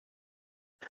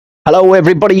Hello,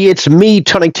 everybody. It's me,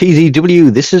 TONIK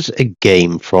TZW. This is a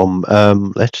game from,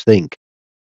 let's think,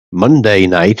 Monday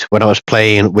night when I was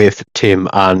playing with Tim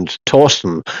and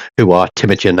Torsten, who are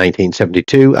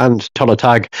Timicha1972 and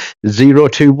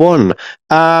Tolatag021.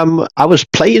 I was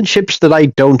playing ships that I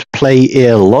don't play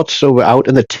a lot, so we're out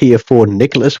in the Tier 4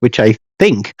 Nicholas, which I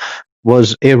think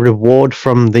was a reward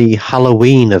from the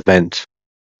Halloween event,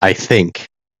 I think.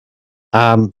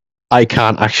 I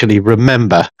can't actually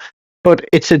remember. But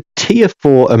it's a Tier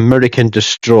 4 American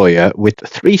destroyer with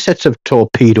 3 sets of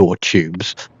torpedo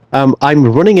tubes. I'm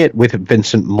running it with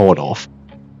Vincent Mordoff.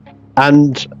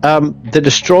 And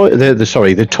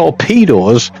the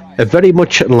torpedoes are very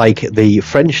much like the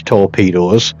French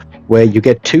torpedoes, where you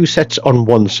get 2 sets on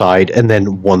one side and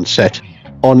then 1 set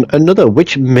on another,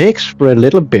 which makes for a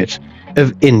little bit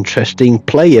of interesting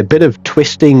play, a bit of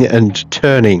twisting and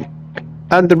turning.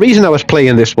 And the reason I was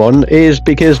playing this one is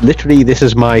because literally this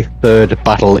is my 3rd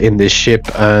battle in this ship,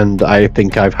 and I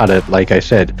think I've had it, like I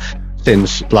said,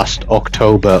 since last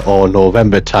October or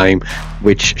November time,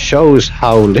 which shows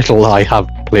how little I have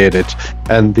played it.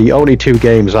 And the only 2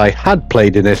 games I had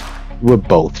played in it were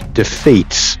both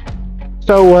defeats.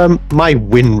 So my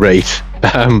win rate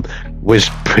was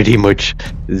pretty much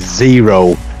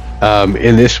 0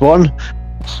 in this one.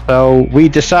 So we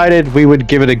decided we would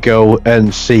give it a go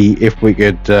and see if we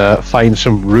could find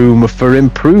some room for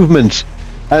improvement.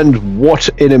 And what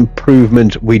an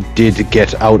improvement we did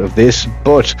get out of this.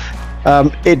 But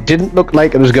it didn't look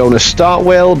like it was going to start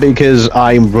well, because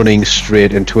I'm running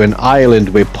straight into an island.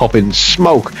 We're popping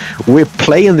smoke. We're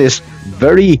playing this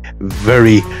very,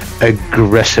 very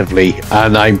aggressively.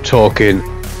 And I'm talking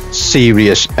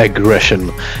serious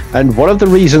aggression. And one of the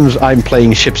reasons I'm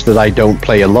playing ships that I don't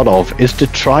play a lot of is to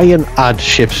try and add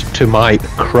ships to my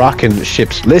Kraken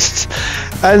ships lists.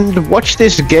 And watch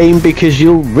this game, because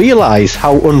you'll realize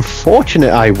how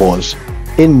unfortunate I was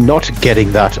in not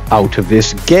getting that out of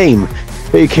this game,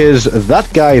 because that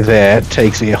guy there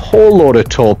takes a whole load of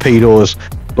torpedoes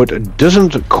but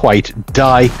doesn't quite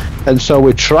die, and so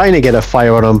we're trying to get a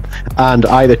fire on him, and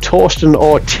either Torsten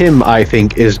or Tim, I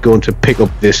think, is going to pick up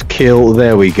this kill.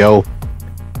 There we go.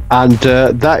 And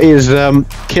that is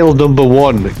kill number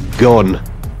 1 gone.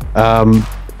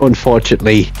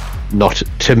 Unfortunately not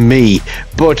to me,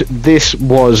 but this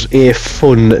was a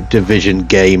fun division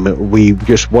game. We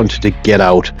just wanted to get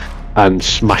out and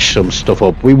smash some stuff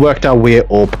up. We worked our way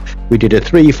up. We did a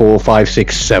 3, 4, 5,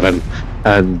 6, 7,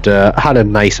 and had a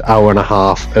nice hour and a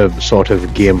half of sort of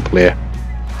gameplay,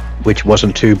 which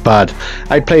wasn't too bad.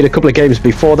 I played a couple of games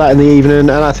before that in the evening,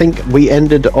 and I think we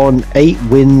ended on 8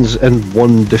 wins and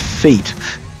 1 defeat,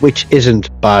 which isn't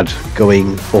bad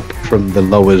going up from the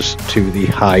lowers to the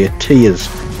higher tiers.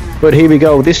 But here we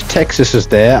go. This Texas is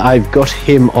there. I've got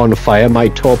him on fire. My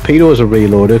torpedoes are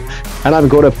reloaded, and I'm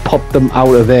going to pop them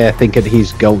out of there thinking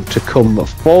he's going to come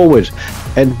forward.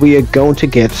 And we are going to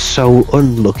get so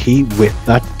unlucky with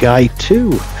that guy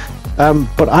too.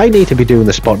 But I need to be doing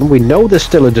the spotting. We know there's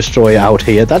still a destroyer out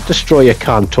here. That destroyer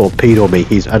can't torpedo me.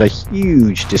 He's at a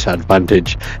huge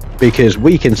disadvantage, because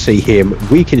we can see him,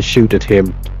 we can shoot at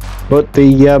him, but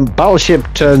the battleship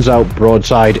turns out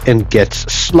broadside and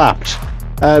gets slapped.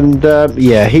 And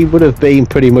yeah, he would have been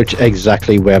pretty much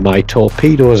exactly where my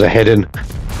torpedoes are heading,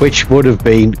 which would have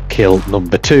been kill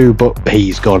number 2, but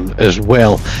he's gone as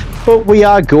well. But we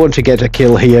are going to get a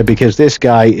kill here, because this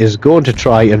guy is going to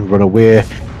try and run away.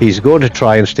 He's going to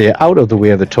try and stay out of the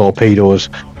way of the torpedoes,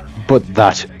 but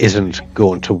that isn't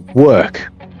going to work.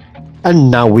 And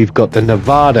now we've got the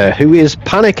Nevada, who is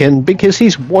panicking because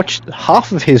he's watched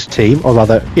half of his team, or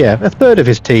rather, yeah, a third of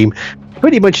his team,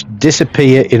 pretty much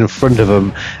disappear in front of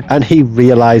him, and he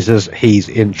realizes he's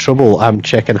in trouble. I'm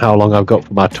checking how long I've got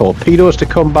for my torpedoes to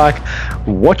come back,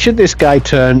 watching this guy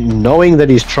turn, knowing that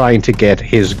he's trying to get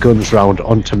his guns round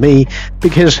onto me,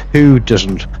 because who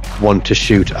doesn't want to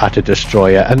shoot at a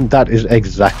destroyer? And that is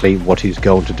exactly what he's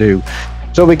going to do.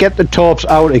 So we get the torps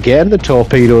out again, the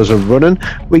torpedoes are running,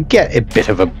 we get a bit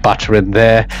of a battering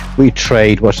there, we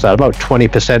trade, what's that, about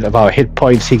 20% of our hit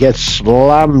points. He gets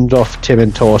slammed off Tim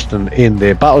and Torsten in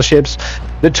their battleships.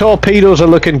 The torpedoes are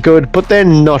looking good, but they're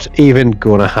not even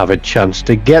going to have a chance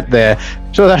to get there.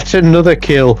 So that's another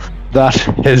kill that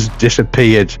has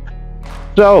disappeared.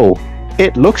 So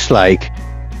it looks like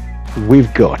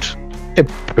we've got a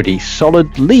pretty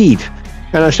solid lead.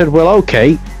 And I said, well,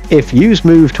 okay, if you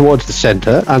move towards the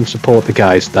center and support the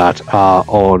guys that are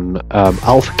on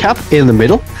Alpha Cap in the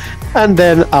middle, and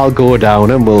then I'll go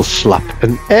down and we'll slap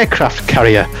an aircraft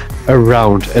carrier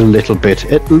around a little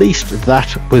bit. At least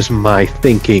that was my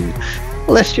thinking.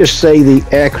 Let's just say the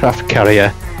aircraft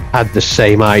carrier had the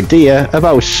same idea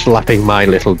about slapping my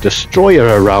little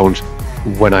destroyer around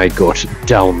when I got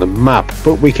down the map,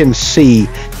 but we can see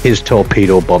his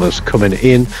torpedo bombers coming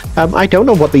in. I don't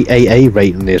know what the AA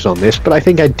rating is on this, but I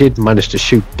think I did manage to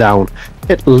shoot down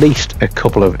at least a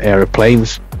couple of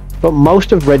aeroplanes. But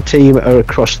most of Red Team are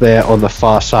across there on the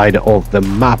far side of the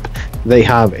map. They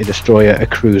have a destroyer, a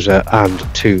cruiser, and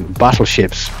 2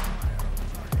 battleships.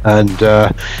 And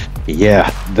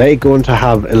yeah, they're going to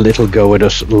have a little go at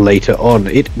us later on.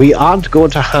 We aren't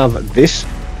going to have this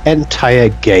entire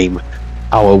game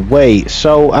our way,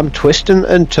 so I'm twisting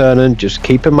and turning, just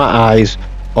keeping my eyes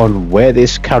on where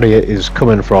this carrier is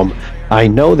coming from. I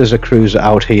know there's a cruiser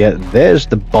out here, there's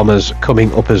the bombers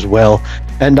coming up as well,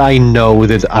 and I know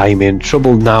that I'm in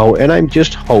trouble now, and I'm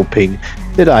just hoping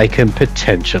that I can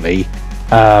potentially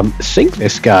sink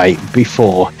this guy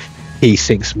before he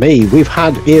sinks me. We've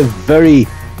had a very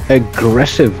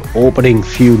aggressive opening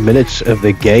few minutes of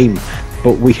the game,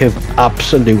 but we have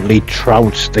absolutely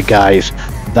trounced the guys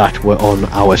that were on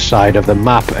our side of the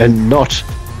map, and not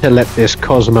to let this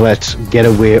Cosmolet get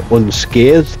away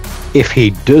unscathed if he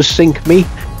does sink me,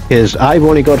 because I've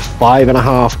only got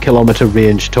 5.5 kilometer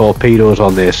range torpedoes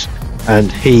on this,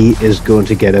 and he is going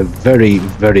to get a very,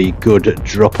 very good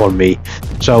drop on me.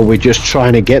 So we're just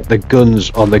trying to get the guns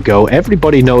on the go.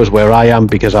 Everybody knows where I am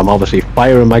because I'm obviously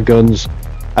firing my guns.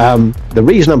 The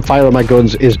reason I'm firing my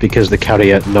guns is because the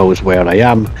carrier knows where I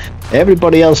am.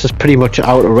 Everybody else is pretty much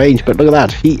out of range, but look at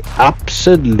that, he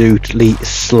absolutely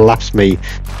slaps me,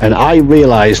 and I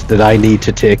realized that I need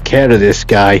to take care of this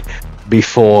guy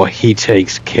before he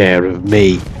takes care of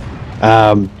me.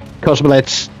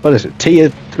 Cosmolet's, what is it, tier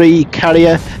 3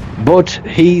 carrier, but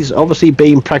he's obviously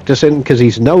been practicing because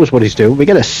he knows what he's doing. We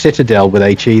get a Citadel with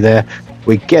HE there.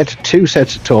 We get 2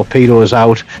 sets of torpedoes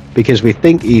out because we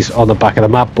think he's on the back of the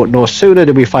map, but no sooner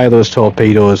do we fire those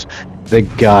torpedoes, the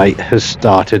guy has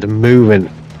started moving.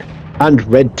 And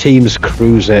Red Team's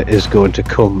cruiser is going to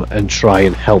come and try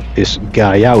and help this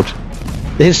guy out.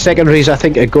 His secondaries, I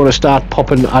think, are going to start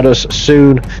popping at us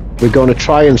soon. We're going to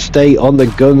try and stay on the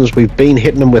guns. We've been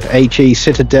hitting them with HE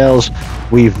Citadels.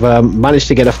 We've managed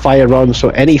to get a fire on, so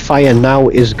any fire now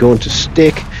is going to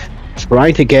stick.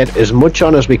 Trying to get as much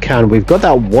on as we can. We've got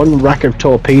that 1 rack of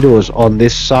torpedoes on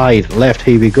this side left.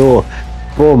 Here we go.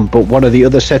 Boom. But one of the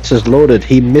other sets is loaded.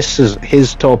 He misses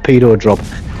his torpedo drop.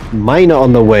 Mine are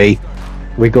on the way.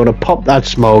 We're going to pop that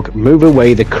smoke, move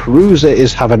away. The cruiser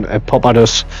is having a pop at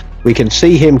us. We can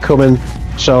see him coming.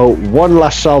 So 1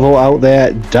 last salvo out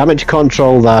there. Damage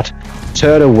control that.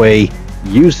 Turn away.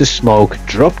 Use the smoke.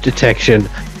 Drop detection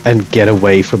and get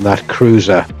away from that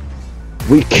cruiser.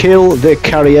 We kill the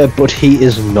carrier, but he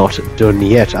is not done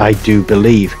yet, I do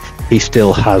believe. He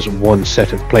still has 1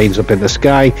 set of planes up in the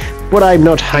sky, but I'm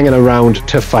not hanging around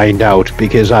to find out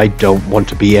because I don't want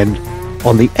to be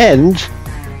on the end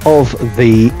of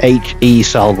the HE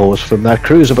salvos from that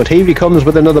cruiser. But here he comes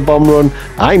with another bomb run.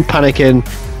 I'm panicking.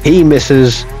 He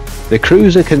misses. The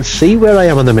cruiser can see where I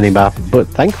am on the minimap, but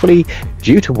thankfully,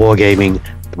 due to wargaming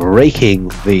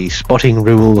breaking the spotting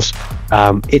rules,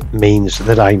 it means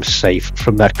that I'm safe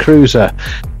from that cruiser.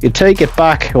 You take it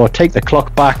back, or take the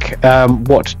clock back, 2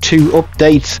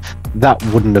 updates, that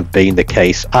wouldn't have been the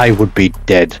case. I would be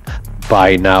dead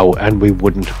by now and we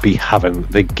wouldn't be having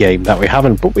the game that we're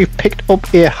having. But we've picked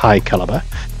up a high caliber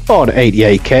on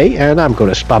 88k, and I'm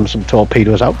going to spam some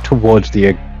torpedoes out towards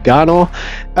the Agano,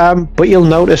 but you'll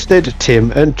notice that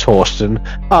Tim and Torsten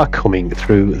are coming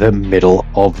through the middle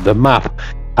of the map.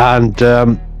 And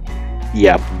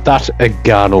yeah, that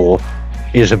Agano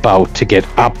is about to get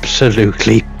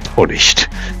absolutely punished.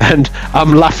 And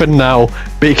I'm laughing now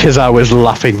because I was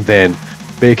laughing then,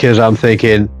 because I'm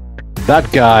thinking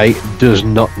that guy does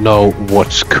not know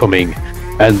what's coming,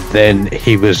 and then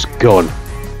he was gone.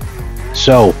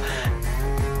 So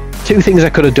 2 things I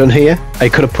could have done here. I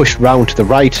could have pushed round to the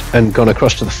right and gone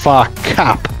across to the far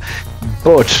cap,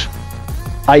 but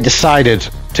I decided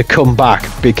to come back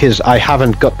because I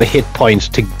haven't got the hit points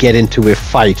to get into a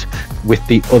fight with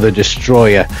the other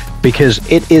destroyer, because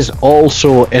it is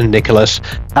also a Nicholas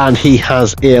and he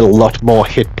has a lot more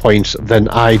hit points than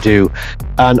I do,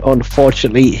 and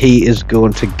unfortunately he is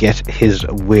going to get his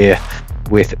way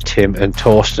with Tim and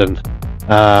Torsten.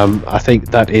 I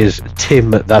think that is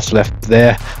Tim that's left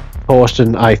there.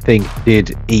 Torsten, I think,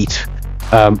 did eat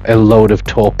a load of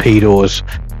torpedoes,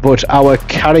 but our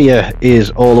carrier is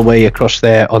all the way across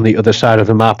there on the other side of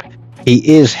the map.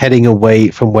 He is heading away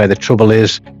from where the trouble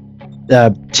is.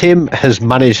 Tim has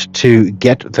managed to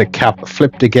get the cap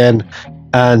flipped again,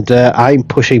 and I'm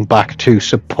pushing back to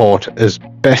support as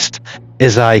best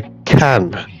as I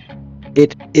can.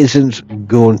 It isn't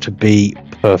going to be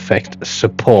perfect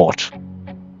support.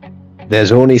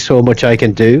 There's only so much I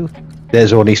can do.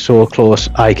 There's only so close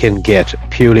I can get,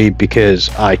 purely because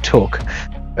I took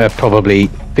probably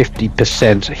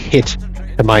 50% hit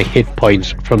to my hit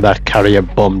points from that carrier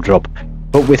bomb drop.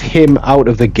 But with him out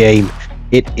of the game,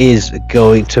 it is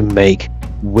going to make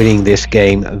winning this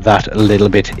game that little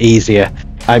bit easier.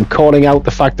 I'm calling out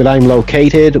the fact that I'm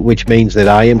located, which means that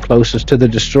I am closest to the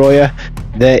destroyer.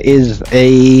 There is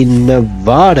a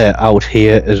Nevada out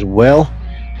here as well.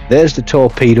 There's the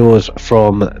torpedoes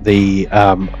from the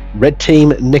red team,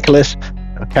 Nicholas.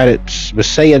 I kind of was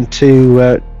saying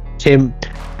to Tim,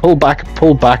 pull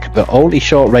back, the only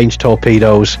short-range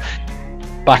torpedoes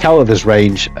back out of his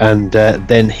range, and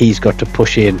then he's got to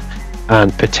push in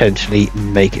and potentially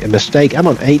make a mistake. I'm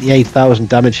on 88,000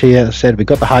 damage here. As I said, we've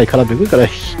got the high caliber. We've got a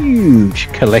huge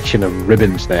collection of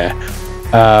ribbons there.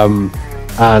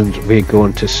 And we're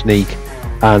going to sneak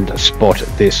and spot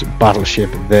this battleship.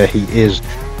 There he is,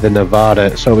 the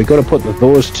Nevada. So we're going to put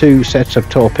those two sets of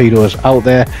torpedoes out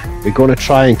there. We're going to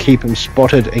try and keep them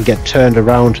spotted and get turned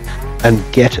around and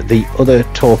get the other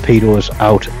torpedoes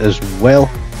out as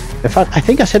well. In fact, I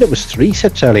think I said it was 3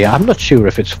 sets earlier. I'm not sure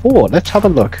if it's 4. Let's have a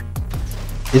look.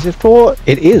 Is it 4?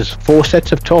 It is 4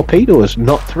 sets of torpedoes,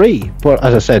 not 3. But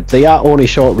as I said, they are only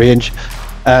short range.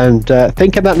 And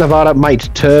thinking that Nevada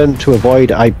might turn to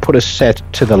avoid, I put a set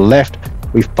to the left.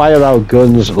 We fire our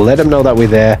guns, let them know that we're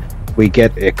there. We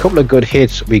get a couple of good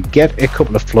hits. We get a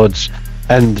couple of floods.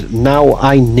 And now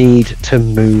I need to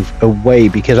move away,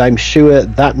 because I'm sure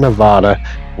that Nevada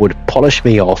would polish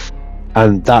me off,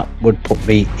 and that would put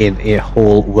me in a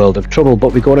whole world of trouble.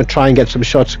 But we're going to try and get some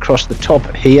shots across the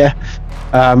top here.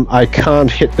 I can't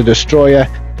hit the destroyer,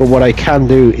 but what I can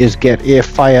do is get air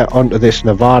fire onto this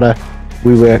Nevada.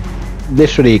 We were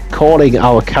literally calling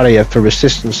our carrier for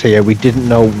assistance here. We didn't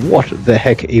know what the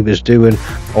heck he was doing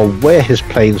or where his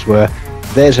planes were.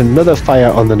 There's another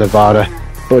fire on the Nevada,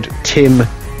 but Tim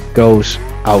goes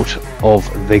out of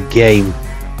the game.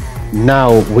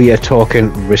 Now we are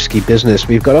talking risky business.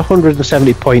 We've got a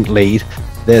 170 point lead.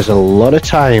 There's a lot of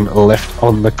time left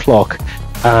on the clock,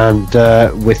 and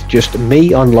with just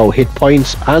me on low hit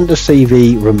points and a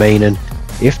CV remaining,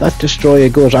 if that destroyer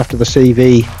goes after the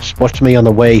CV, spots me on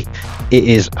the way, it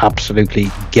is absolutely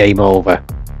game over.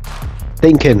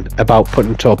 Thinking about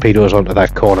putting torpedoes onto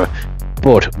that corner,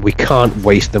 but we can't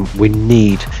waste them. We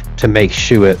need to make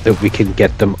sure that we can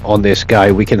get them on this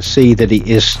guy. We can see that he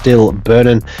is still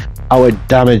burning. Our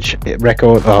damage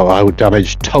record, our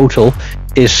damage total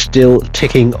is still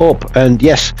ticking up. And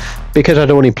yes, because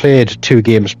I'd only played 2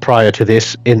 games prior to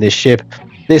this in this ship,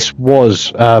 this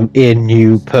was a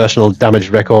new personal damage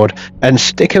record. And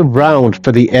stick around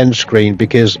for the end screen,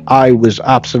 because I was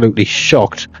absolutely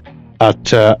shocked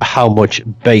at how much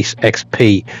base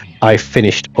XP I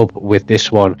finished up with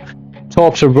this one.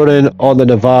 Torps are running on the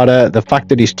Nevada. The fact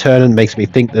that he's turning makes me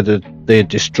think that the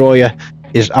destroyer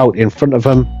is out in front of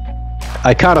him.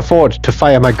 I can't afford to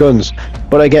fire my guns,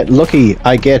 but I get lucky.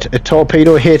 I get a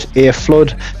torpedo hit, a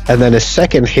flood, and then a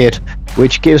second hit,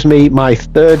 which gives me my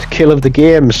 3rd kill of the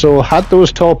game. So had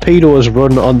those torpedoes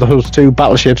run on those 2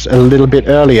 battleships a little bit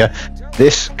earlier,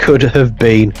 this could have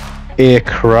been a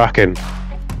cracking.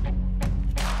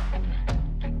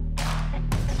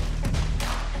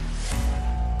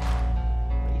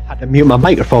 I had to mute my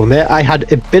microphone there. I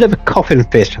had a bit of a coughing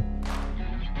fit.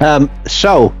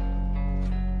 So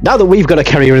now that we've got a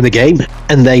carrier in the game,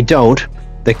 and they don't,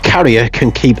 the carrier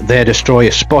can keep their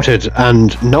destroyer spotted,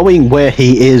 and knowing where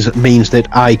he is means that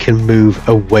I can move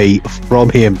away from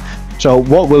him. So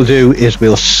what we'll do is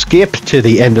we'll skip to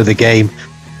the end of the game.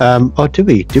 Or do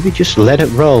we just let it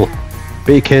roll?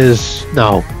 Because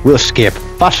no, we'll skip.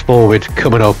 Fast forward,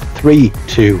 coming up, 3,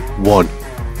 2, 1.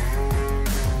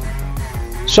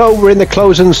 So we're in the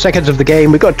closing seconds of the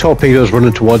game. We've got torpedoes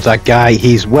running towards that guy.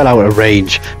 He's well out of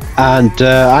range, and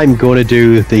I'm going to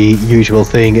do the usual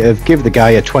thing of give the guy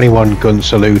a 21 gun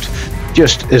salute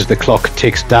just as the clock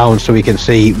ticks down, so we can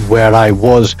see where I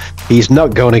was. He's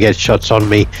not going to get shots on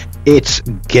me. It's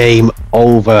game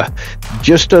over.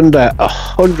 Just under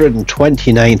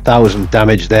 129,000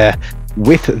 damage there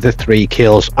with the 3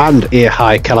 kills and a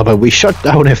high caliber. We shot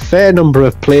down a fair number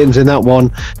of planes in that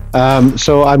one,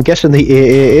 so I'm guessing the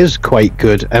AA is quite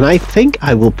good, and I think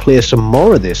I will play some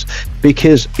more of this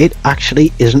because it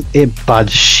actually isn't a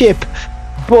bad ship.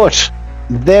 But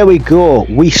there we go,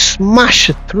 we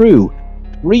smash through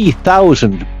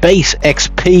 3,000 base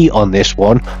XP on this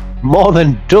one, more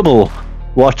than double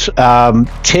what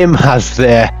Tim has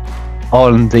there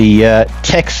on the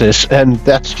Texas, and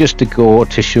that's just to go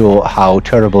to show how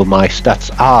terrible my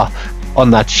stats are on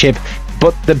that ship.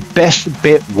 But the best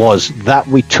bit was that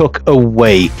we took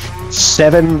away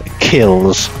 7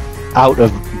 kills out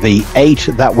of the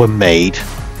 8 that were made,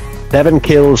 7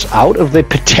 kills out of the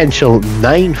potential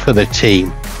 9 for the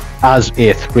team as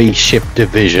a 3-ship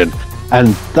division. And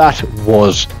that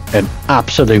was an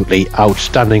absolutely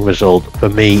outstanding result for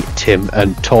me, Tim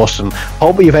and Torsten.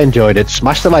 Hope you've enjoyed it.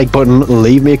 Smash the like button,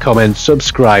 leave me a comment,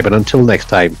 subscribe, and until next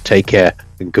time, take care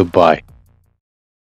and goodbye.